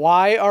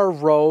 Why are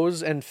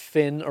Rose and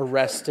Finn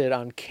arrested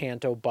on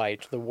Canto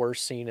Bight, the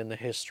worst scene in the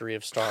history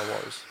of Star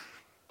Wars?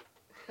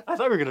 I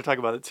thought we were going to talk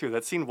about it too.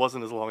 That scene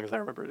wasn't as long as I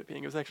remembered it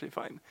being. It was actually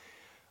fine.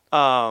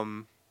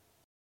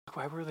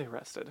 Why were they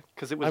arrested?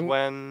 Because it was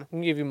when... I'm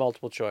going to give you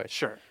multiple choice.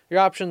 Sure. Your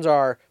options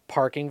are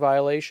parking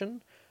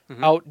violation,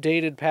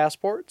 outdated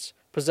passports,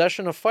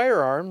 possession of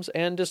firearms,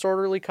 and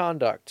disorderly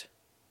conduct.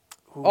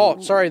 Ooh.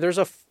 Oh, sorry, there's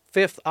a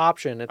fifth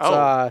option.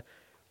 It's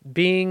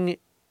being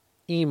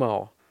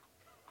emo.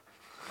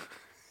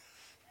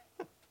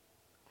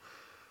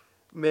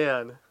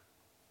 Man.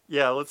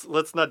 Yeah,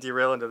 let's not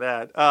derail into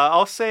that.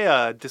 I'll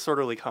say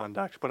disorderly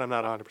conduct, but I'm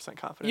not 100%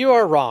 confident. You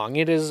are wrong.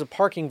 It is a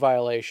parking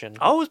violation.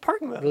 Oh, it was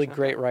parking violation. Really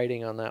great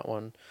writing on that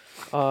one.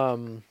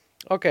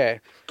 Okay.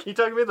 Can you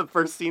talk about the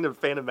first scene of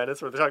Phantom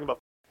Menace where they're talking about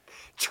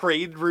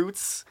trade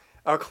routes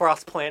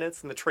across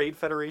planets and the Trade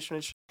Federation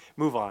and shit?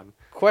 Move on.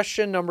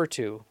 Question number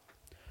 2.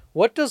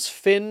 What does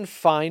Finn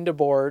find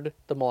aboard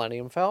the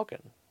Millennium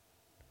Falcon?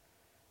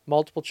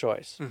 Multiple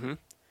choice. Mm-hmm.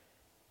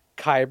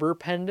 Kyber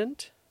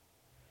pendant,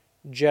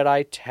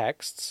 Jedi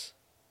texts,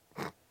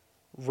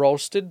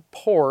 roasted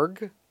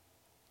porg,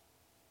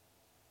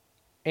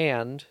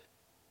 and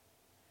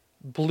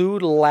blue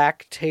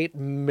lactate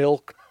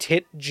milk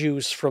tit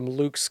juice from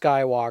Luke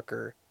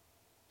Skywalker.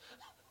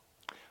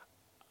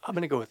 I'm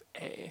going to go with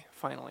A,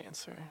 final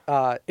answer.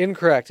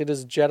 Incorrect. It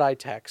is Jedi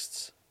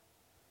texts.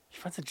 He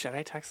finds a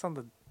Jedi text on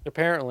the...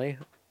 Apparently.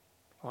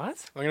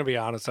 What? I'm gonna be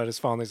honest. I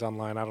just found these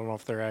online. I don't know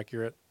if they're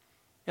accurate.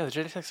 Yeah, the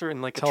Jedi texts are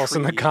in like a Tell tree. us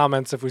in the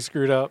comments if we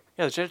screwed up.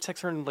 Yeah, the Jedi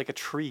texts are in like a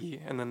tree,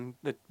 and then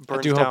it burns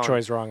I do down. hope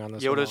Troy's wrong on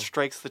this. Yoda one, though.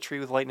 strikes the tree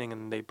with lightning,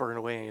 and they burn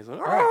away. And he's like,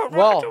 All right.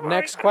 Well,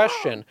 next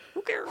question.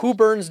 Who cares? Who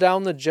burns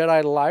down the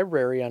Jedi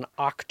library on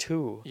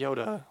Octu?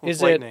 Yoda with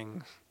Is it-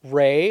 lightning.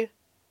 Rey,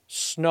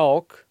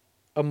 Snoke,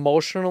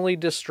 emotionally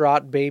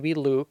distraught baby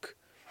Luke,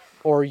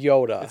 or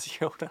Yoda? It's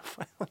Yoda,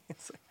 final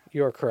answer.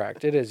 You're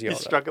correct. It is He Yoda.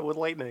 struck it with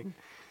lightning.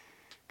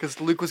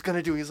 Because Luke was going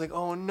to do it. He's like,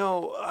 oh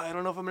no, I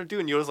don't know if I'm going to do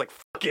it. And Yoda's like,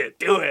 fuck it,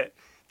 do it.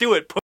 Do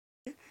it.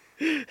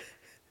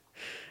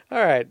 All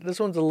right, this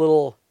one's a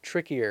little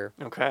trickier.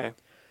 Okay.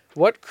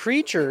 What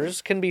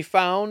creatures can be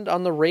found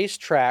on the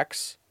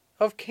racetracks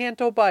of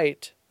Canto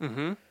Bight?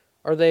 Mm-hmm.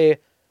 Are they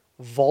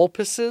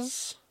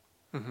Vulpuses,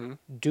 Mm-hmm.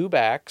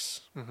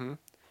 Dewbacks, Mm-hmm.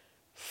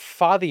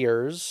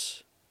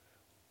 Fathiers,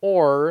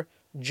 or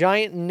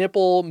giant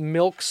nipple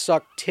milk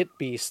suck tit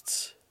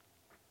beasts?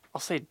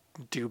 I'll say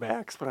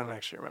dewbacks, but I don't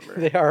actually remember.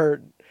 They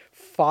are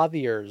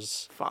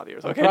Fathiers.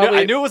 Fathers. Okay, Probably-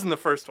 I knew it wasn't the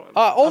first one.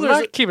 I'm There's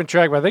not keeping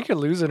track, but I think you're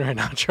losing right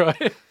now, Troy.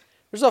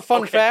 There's a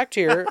fun Okay. fact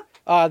here.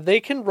 They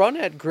can run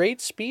at great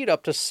speed,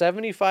 up to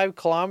 75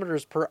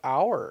 kilometers per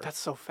hour. That's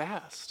so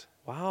fast.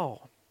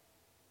 Wow.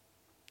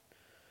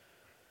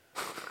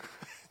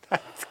 I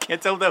can't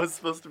tell if that was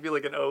supposed to be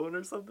like an own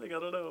or something. I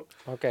don't know.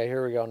 Okay,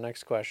 here we go.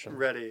 Next question.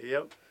 Ready.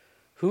 Yep.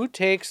 Who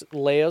takes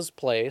Leia's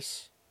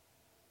place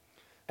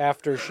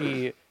after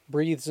she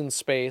breathes in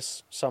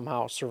space,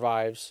 somehow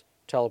survives,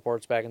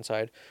 teleports back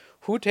inside?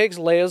 Who takes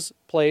Leia's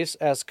place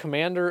as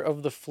commander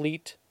of the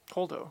fleet?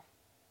 Holdo.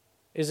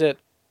 Is it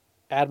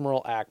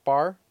Admiral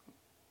Akbar,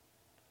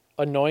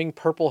 annoying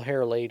purple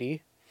hair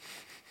lady,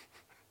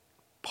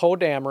 Poe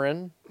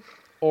Dameron,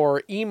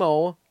 or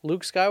emo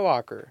Luke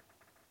Skywalker?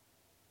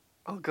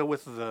 I'll go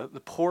with the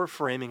poor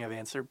framing of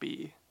answer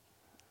B.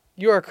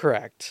 You are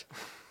correct.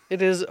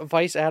 It is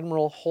Vice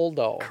Admiral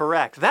Holdo.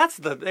 Correct.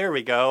 There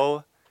we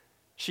go.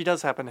 She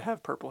does happen to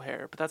have purple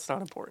hair, but that's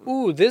not important.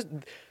 Ooh,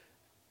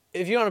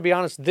 if you want to be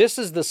honest, this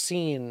is the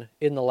scene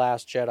in The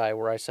Last Jedi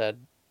where I said,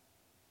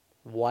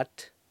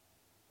 what?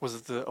 Was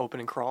it the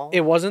opening crawl?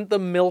 It wasn't the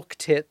milk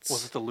tits.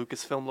 Was it the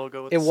Lucasfilm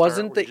logo at It the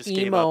wasn't start where the you just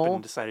gave up emo.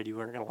 and decided you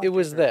weren't going to like It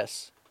was or-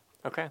 this.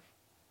 Okay.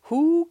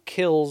 Who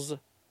kills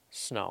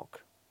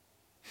Snoke?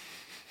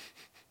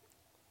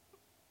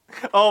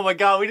 Oh my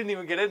god, we didn't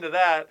even get into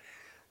that.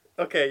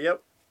 Okay,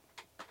 yep.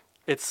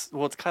 It's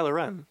Kylo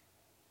Ren.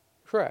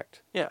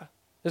 Correct. Yeah.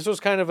 This was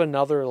kind of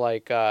another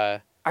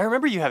I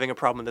remember you having a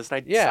problem with this,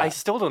 and Yeah. I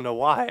still don't know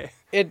why.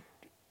 it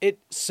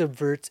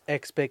subverts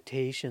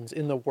expectations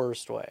in the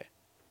worst way.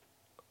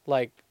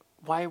 Like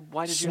Why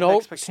did you have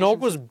expectations? Snoke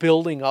was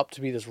building up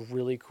to be this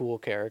really cool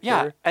character.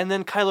 Yeah, and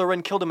then Kylo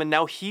Ren killed him, and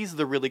now he's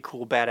the really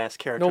cool badass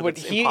character. No, but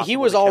that's he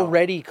impossible was to kill.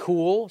 already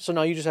cool, so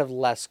now you just have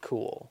less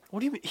cool. What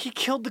do you mean? He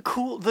killed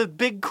the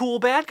big cool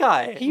bad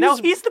guy. He Now was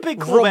he's the big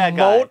cool bad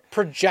guy. Remote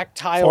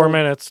projectile 4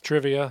 minutes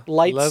trivia.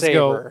 lightsaber. Let's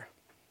go.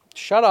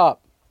 Shut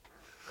up.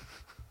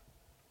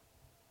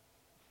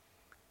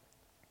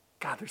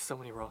 God, there's so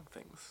many wrong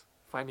things.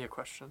 Find me a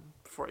question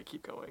before I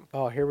keep going.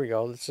 Oh, here we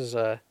go. This is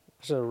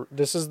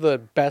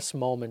the best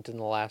moment in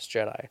The Last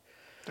Jedi.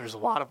 There's a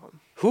lot of them.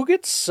 Who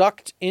gets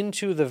sucked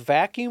into the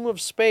vacuum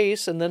of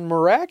space and then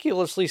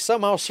miraculously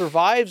somehow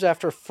survives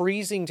after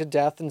freezing to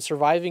death and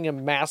surviving a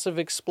massive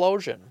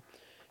explosion?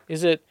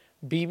 Is it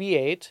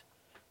BB-8,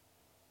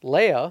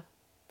 Leia,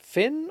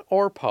 Finn,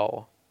 or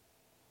Poe?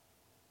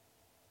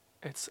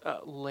 It's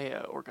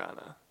Leia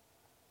Organa.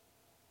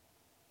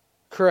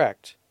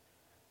 Correct.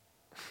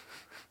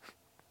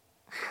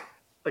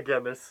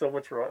 Again, there's so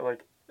much wrong.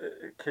 Like,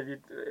 can you?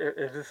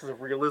 If this is a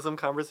realism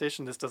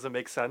conversation, this doesn't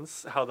make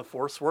sense. How the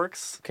Force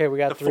works. Okay, we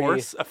got The three.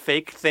 Force, a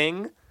fake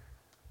thing.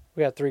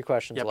 We got 3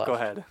 questions Yep, left. go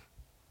ahead.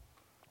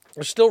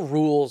 There's still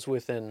rules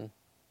within,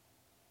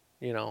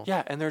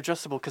 Yeah, and they're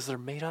adjustable because they're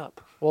made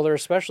up. Well, they're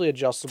especially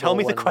adjustable. Tell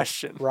me the when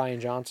question. Ryan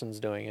Johnson's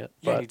doing it.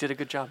 Yeah, but, he did a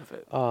good job of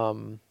it.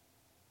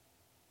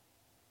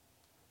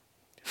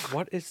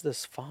 What is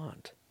this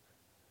font?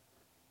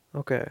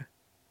 Okay.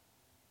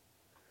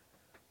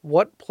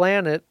 What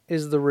planet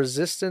is the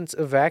Resistance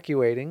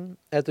evacuating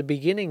at the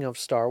beginning of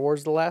Star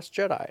Wars: The Last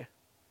Jedi?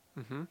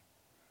 Mm-hmm.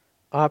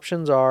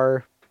 Options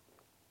are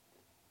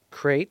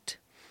Crate,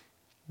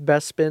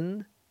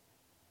 Bespin,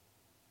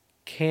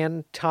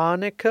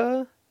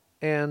 Cantonica,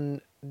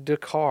 and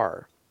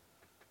Dakar.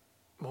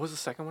 What was the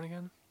second one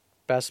again?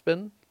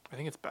 Bespin? I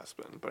think it's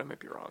Bespin, but I might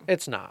be wrong.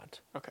 It's not.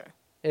 Okay.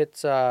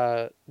 It's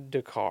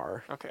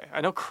Dakar. Okay.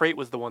 I know Crate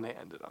was the one they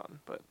ended on,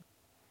 but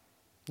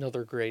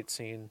Another great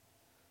scene.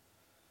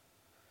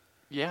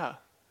 yeah.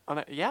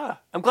 Yeah.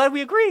 I'm glad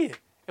we agree.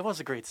 It was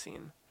a great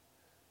scene.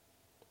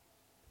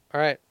 All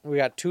right, we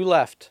got 2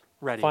 left.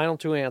 Ready. Final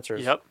 2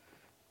 answers. Yep.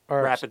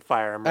 Or, Rapid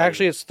fire. I'm ready.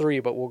 Actually, it's 3,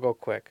 but we'll go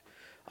quick.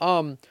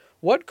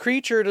 What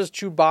creature does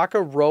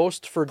Chewbacca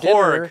roast for Porg.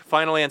 dinner?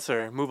 Final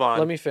answer. Move on.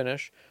 Let me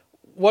finish.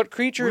 What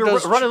creature We're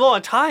does running low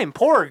on time.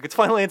 Porg. It's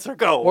final answer.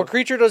 Go. What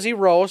creature does he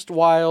roast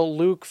while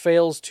Luke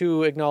fails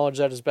to acknowledge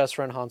that his best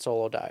friend Han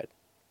Solo died?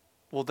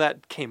 Well,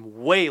 that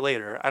came way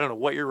later. I don't know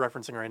what you're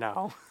referencing right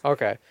now.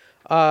 Okay.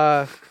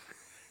 So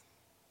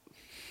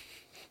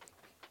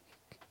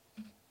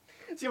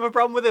you have a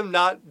problem with him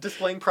not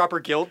displaying proper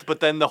guilt, but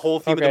then the whole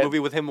theme of Okay. the movie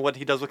with him, what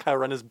he does with Kylo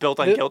Ren is built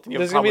on This guilt, and you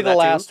have is a going to problem be with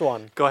the that last too?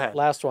 one. Go ahead.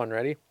 Last one.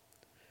 Ready?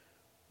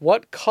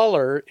 What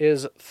color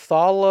is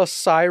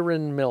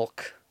Thala-Siren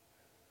milk?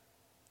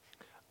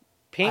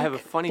 Pink, I have a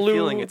funny blue,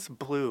 feeling it's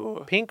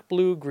blue. pink,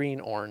 blue, green,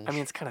 orange. I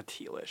mean, it's kind of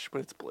tealish,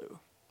 but it's blue.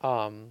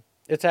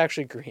 It's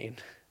actually green.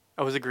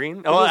 Oh, was it green?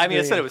 was Oh, I mean,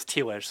 I green. said it was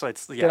tealish, so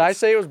it's. Yeah, Did I it's-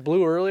 say it was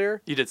blue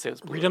earlier? You did say it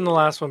was blue. Read him the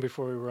last one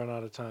before we run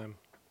out of time.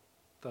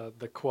 The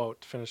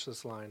quote. Finish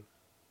this line.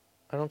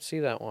 I don't see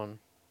that one.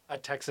 I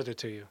texted it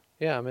to you.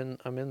 Yeah, I'm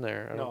in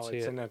there. I No, don't see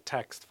it's it. in a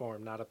text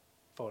form, not a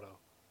photo.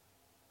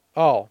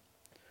 Oh.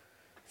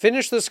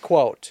 Finish this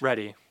quote.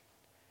 Ready.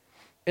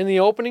 In the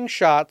opening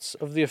shots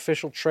of the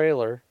official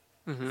trailer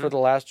for The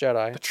Last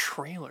Jedi, The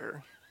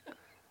trailer.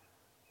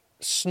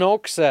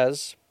 Snoke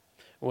says,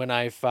 "When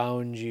I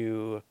found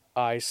you,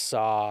 I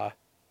saw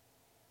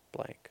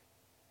blank."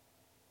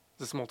 Is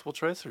this multiple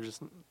choice or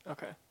just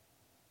okay?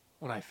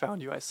 When I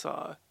found you, I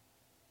saw.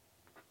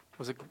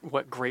 Was it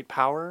what? Great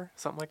power,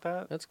 something like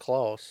that. That's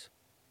close.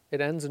 It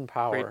ends in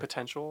power. Great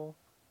potential.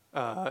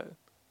 I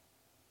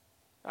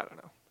don't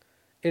know.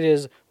 It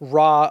is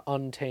raw,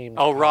 untamed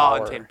Oh, raw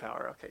power. untamed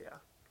power. Okay, yeah.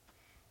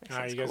 Makes All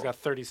right, sense, you guys cool. got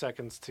 30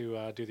 seconds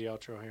to do the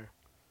outro here.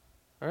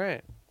 All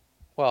right.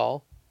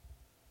 Well,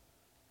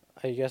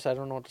 I guess I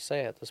don't know what to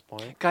say at this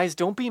point. Guys,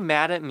 don't be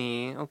mad at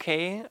me,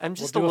 okay? I'm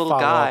just We'll a do little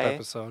follow-up guy.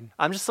 episode.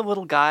 I'm just a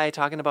little guy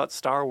talking about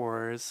Star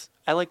Wars.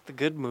 I like the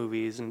good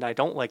movies, and I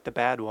don't like the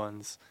bad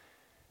ones.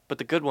 But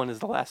the good one is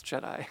The Last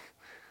Jedi.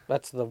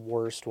 That's the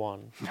worst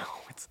one. No,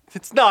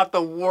 it's not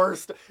the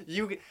worst.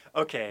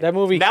 Okay. That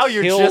movie Now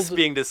you're killed- just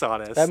being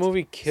dishonest. That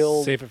movie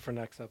killed. Save it for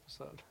next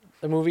episode.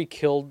 The movie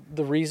killed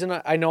the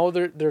reason. I know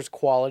there's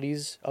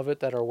qualities of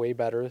it that are way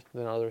better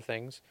than other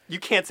things. You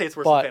can't say it's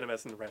worse But than Phantom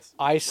Menace and the rest.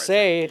 I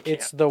say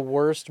it's the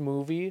worst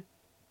movie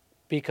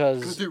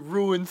because it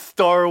ruined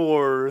Star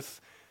Wars.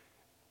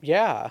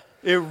 yeah,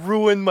 It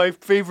ruined my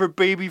favorite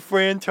baby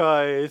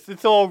franchise.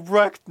 It's all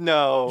wrecked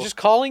now. just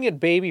calling it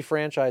baby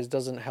franchise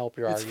doesn't help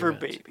your It's argument.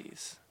 for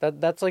babies.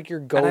 That's like your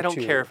go-to. And I don't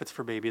care if it's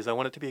for babies. I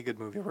want it to be a good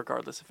movie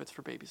regardless if it's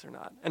for babies or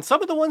not. And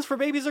some of the ones for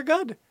babies are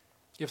good.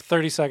 You have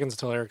 30 seconds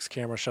until Eric's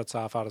camera shuts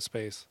off out of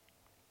space.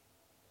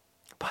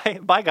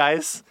 Bye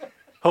guys.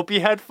 Hope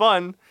you had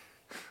fun.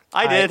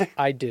 I did.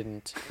 I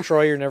didn't.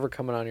 Troy, you're never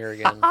coming on here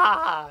again.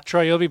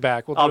 Troy, you'll be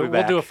back. I'll be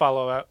back. We'll do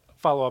a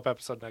follow-up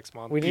episode next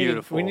month. We need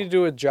Beautiful. to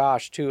do it with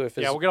Josh too. If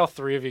We'll get all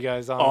three of you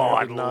guys on. Oh, there.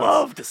 I'd It'd be nuts.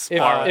 love to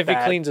spar if he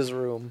that. cleans his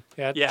room.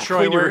 Yeah, Yeah, Troy,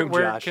 clean your where, room,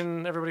 where Josh.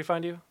 can everybody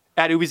find you?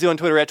 At Ubizu on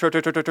Twitter, at Troy on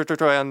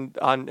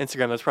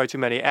Instagram. That's probably too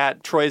many.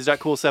 At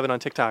Troy's.cool7 on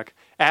TikTok.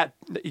 At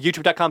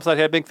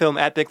youtube.com/BigFilm.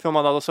 At BigFilm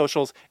on all the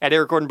socials. At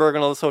Eric Gordonberg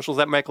on all the socials.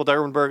 At Michael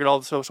Darwinberg on all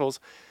the socials.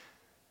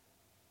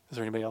 Is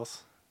there anybody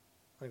else?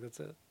 I think that's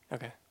it.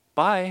 Okay.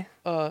 Bye.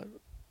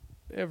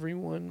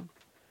 Everyone,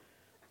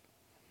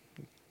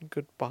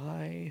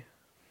 goodbye.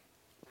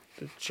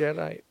 The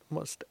Jedi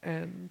must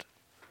end.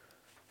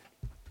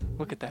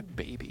 Look at that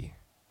baby.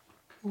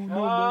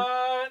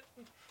 Cut.